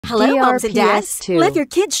Hello, moms and dads. DRPS Let your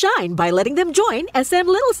kids shine by letting them join SM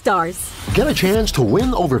Little Stars. Get a chance to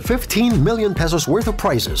win over 15 million pesos worth of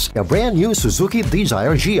prizes. A brand new Suzuki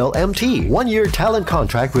Dzire GL-MT, 1-year talent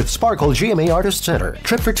contract with Sparkle GMA Artist Center,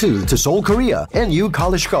 trip for 2 to Seoul, Korea, NU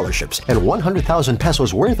college scholarships, and 100,000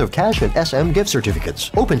 pesos worth of cash and SM gift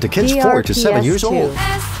certificates. Open to kids 4 to 7 years old.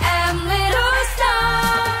 SM Little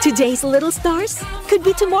Stars. Today's Little Stars could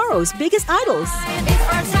be tomorrow's biggest idols. It's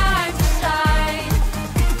our time to shine.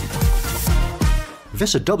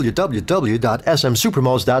 Visit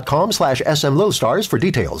www.smsupermalls.com/SM Little Stars for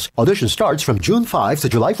details. Audition starts from June 5 to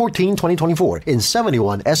July 14, 2024 in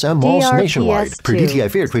 71 SM malls DRPS nationwide. Per 2. DTI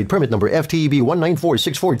Fair Trade Permit number FTEB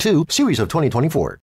 194642, series of 2024.